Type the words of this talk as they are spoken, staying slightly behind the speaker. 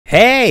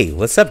Hey,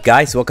 what's up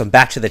guys? Welcome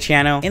back to the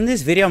channel. In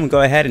this video, I'm gonna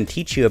go ahead and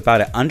teach you about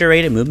an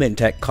underrated movement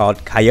tech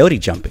called coyote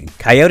jumping.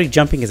 Coyote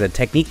jumping is a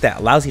technique that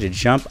allows you to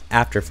jump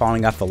after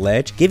falling off a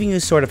ledge, giving you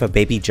sort of a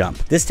baby jump.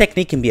 This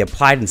technique can be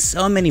applied in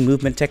so many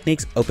movement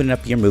techniques, opening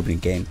up your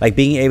movement game, like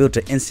being able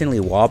to instantly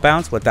wall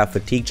bounce without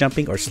fatigue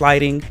jumping or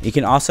sliding. You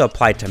can also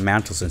apply it to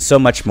mantles and so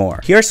much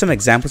more. Here are some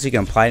examples you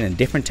can apply it in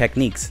different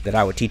techniques that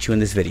I will teach you in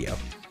this video.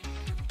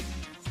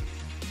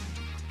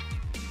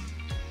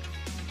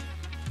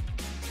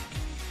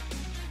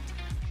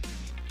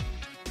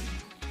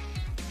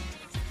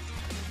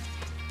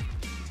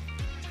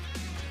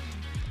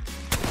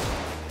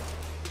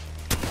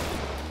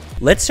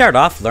 Let's start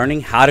off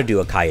learning how to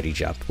do a coyote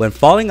jump. When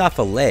falling off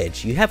a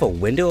ledge, you have a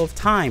window of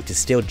time to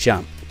still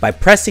jump. By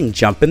pressing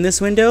jump in this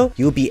window,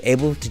 you will be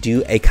able to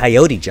do a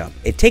coyote jump.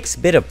 It takes a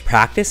bit of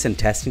practice and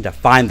testing to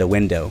find the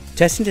window,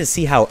 testing to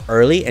see how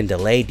early and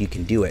delayed you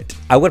can do it.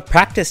 I would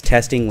practice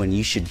testing when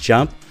you should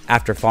jump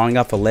after falling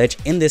off a ledge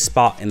in this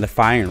spot in the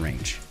firing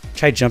range.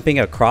 Try jumping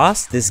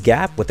across this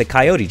gap with a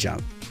coyote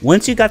jump.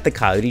 Once you got the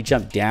coyote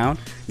jump down,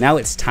 now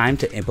it's time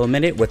to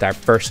implement it with our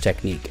first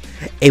technique,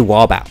 a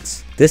wall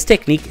bounce. This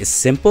technique is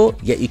simple,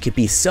 yet you can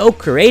be so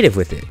creative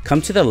with it.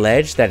 Come to the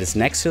ledge that is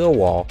next to the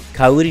wall,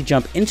 coyote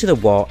jump into the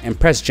wall, and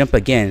press jump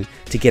again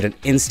to get an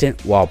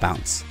instant wall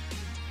bounce.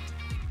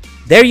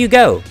 There you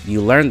go!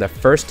 You learned the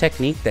first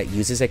technique that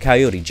uses a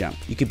coyote jump.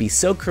 You can be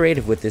so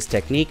creative with this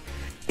technique,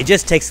 it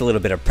just takes a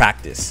little bit of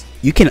practice.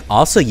 You can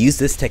also use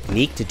this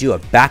technique to do a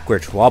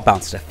backwards wall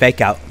bounce to fake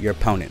out your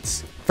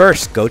opponents.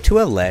 First, go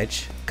to a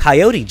ledge,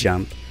 coyote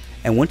jump,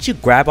 and once you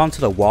grab onto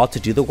the wall to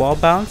do the wall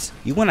bounce,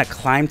 you want to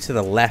climb to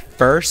the left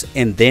first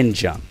and then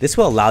jump. This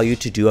will allow you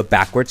to do a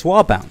backwards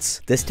wall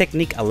bounce. This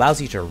technique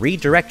allows you to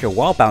redirect your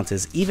wall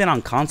bounces even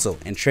on console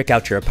and trick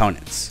out your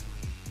opponents.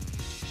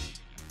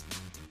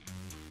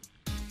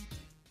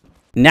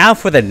 Now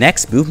for the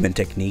next movement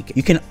technique,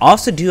 you can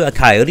also do a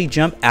coyote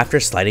jump after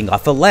sliding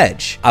off a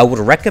ledge. I would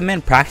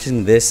recommend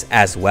practicing this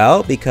as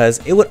well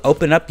because it would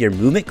open up your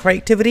movement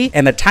creativity,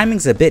 and the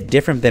timing's a bit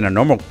different than a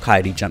normal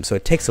coyote jump, so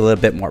it takes a little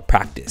bit more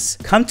practice.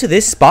 Come to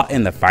this spot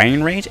in the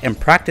firing range and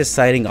practice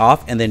sliding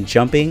off and then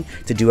jumping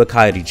to do a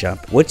coyote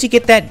jump. Once you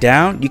get that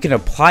down, you can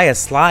apply a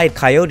slide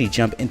coyote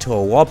jump into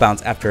a wall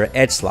bounce after an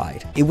edge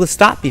slide. It would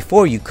stop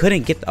before you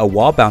couldn't get a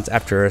wall bounce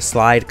after a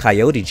slide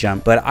coyote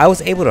jump, but I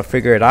was able to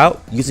figure it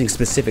out using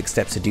specific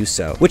steps to do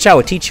so, which I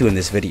will teach you in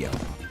this video.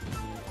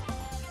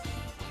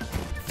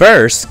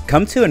 First,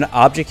 come to an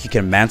object you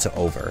can mantle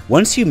over.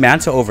 Once you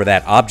mantle over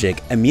that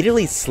object,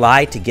 immediately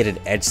slide to get an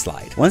edge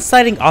slide. Once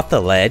sliding off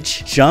the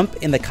ledge, jump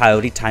in the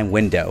coyote time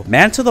window.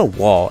 Mantle the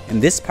wall,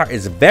 and this part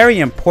is very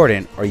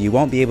important or you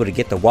won't be able to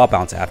get the wall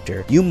bounce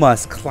after. You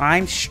must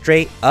climb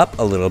straight up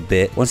a little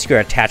bit once you're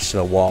attached to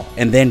the wall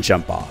and then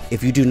jump off.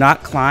 If you do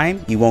not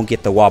climb, you won't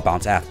get the wall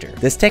bounce after.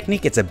 This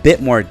technique is a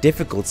bit more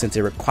difficult since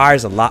it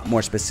requires a lot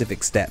more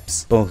specific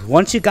steps. But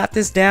once you got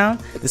this down,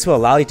 this will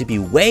allow you to be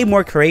way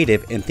more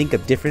creative and think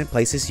of different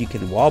places you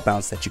can wall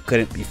bounce that you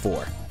couldn't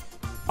before.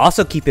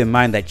 Also keep in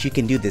mind that you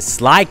can do this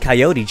slide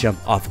coyote jump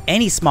off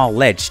any small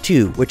ledge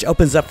too, which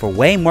opens up for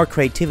way more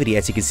creativity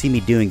as you can see me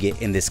doing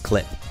it in this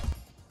clip.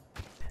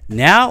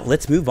 Now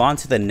let's move on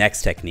to the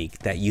next technique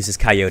that uses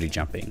coyote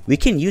jumping. We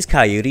can use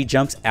coyote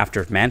jumps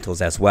after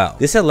mantles as well.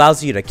 This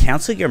allows you to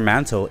cancel your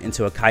mantle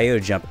into a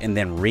coyote jump and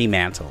then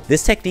remantle.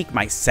 This technique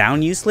might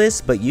sound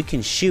useless, but you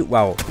can shoot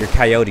while you're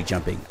coyote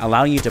jumping,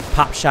 allowing you to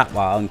pop shot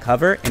while on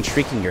cover and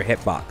streaking your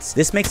hitbox.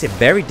 This makes it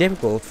very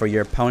difficult for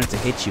your opponent to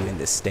hit you in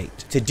this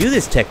state. To do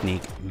this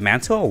technique,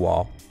 mantle a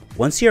wall.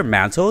 Once you're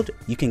mantled,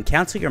 you can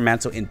cancel your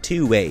mantle in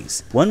two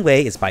ways. One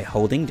way is by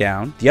holding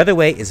down, the other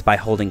way is by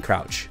holding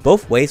crouch.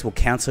 Both ways will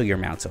cancel your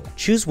mantle.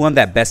 Choose one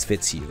that best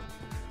fits you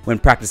when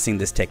practicing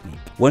this technique.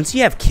 Once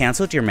you have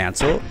canceled your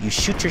mantle, you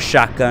shoot your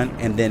shotgun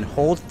and then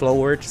hold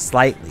forward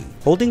slightly.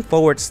 Holding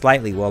forward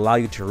slightly will allow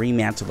you to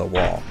remantle the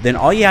wall. Then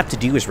all you have to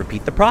do is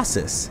repeat the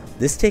process.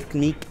 This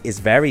technique is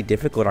very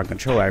difficult on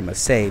controller, I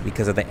must say,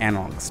 because of the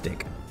analog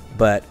stick.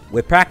 But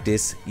with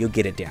practice, you'll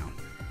get it down.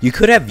 You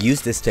could have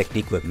used this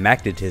technique with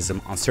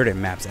magnetism on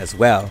certain maps as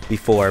well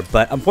before,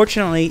 but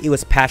unfortunately it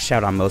was patched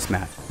out on most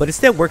maps. But it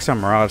still works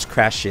on Mirage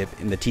Crash Ship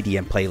in the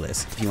TDM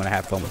playlist if you want to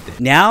have fun with it.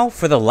 Now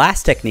for the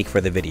last technique for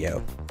the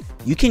video.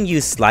 You can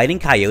use sliding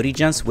coyote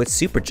jumps with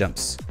super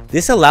jumps.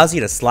 This allows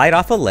you to slide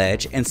off a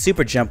ledge and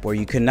super jump where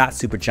you could not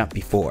super jump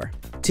before.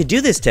 To do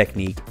this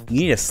technique, you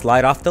need to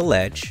slide off the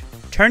ledge,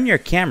 turn your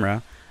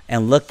camera,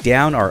 and look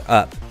down or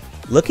up.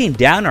 Looking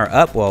down or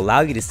up will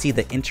allow you to see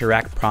the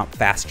interact prompt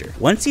faster.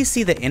 Once you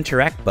see the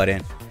interact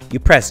button, you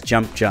press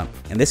jump jump,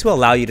 and this will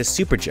allow you to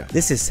super jump.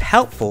 This is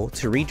helpful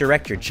to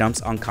redirect your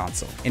jumps on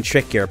console and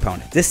trick your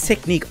opponent. This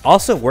technique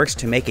also works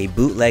to make a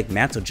bootleg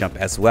mantle jump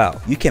as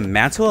well. You can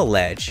mantle a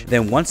ledge,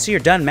 then once you're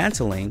done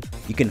mantling,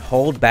 you can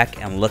hold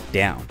back and look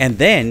down. And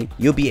then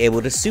you'll be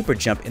able to super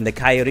jump in the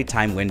coyote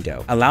time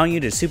window, allowing you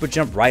to super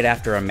jump right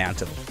after a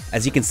mantle,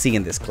 as you can see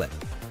in this clip.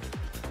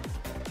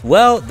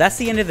 Well, that's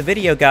the end of the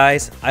video,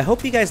 guys. I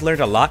hope you guys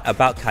learned a lot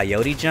about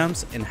coyote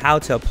jumps and how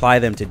to apply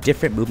them to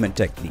different movement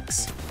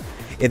techniques.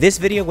 If this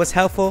video was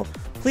helpful,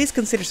 please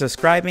consider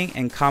subscribing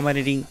and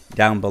commenting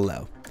down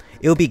below.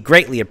 It will be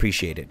greatly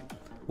appreciated.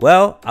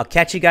 Well, I'll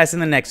catch you guys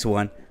in the next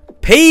one.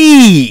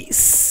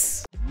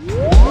 Peace!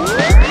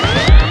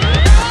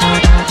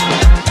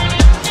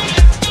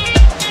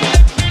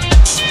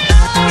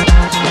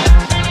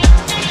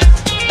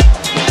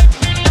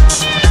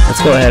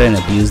 Let's go ahead and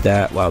abuse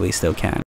that while we still can.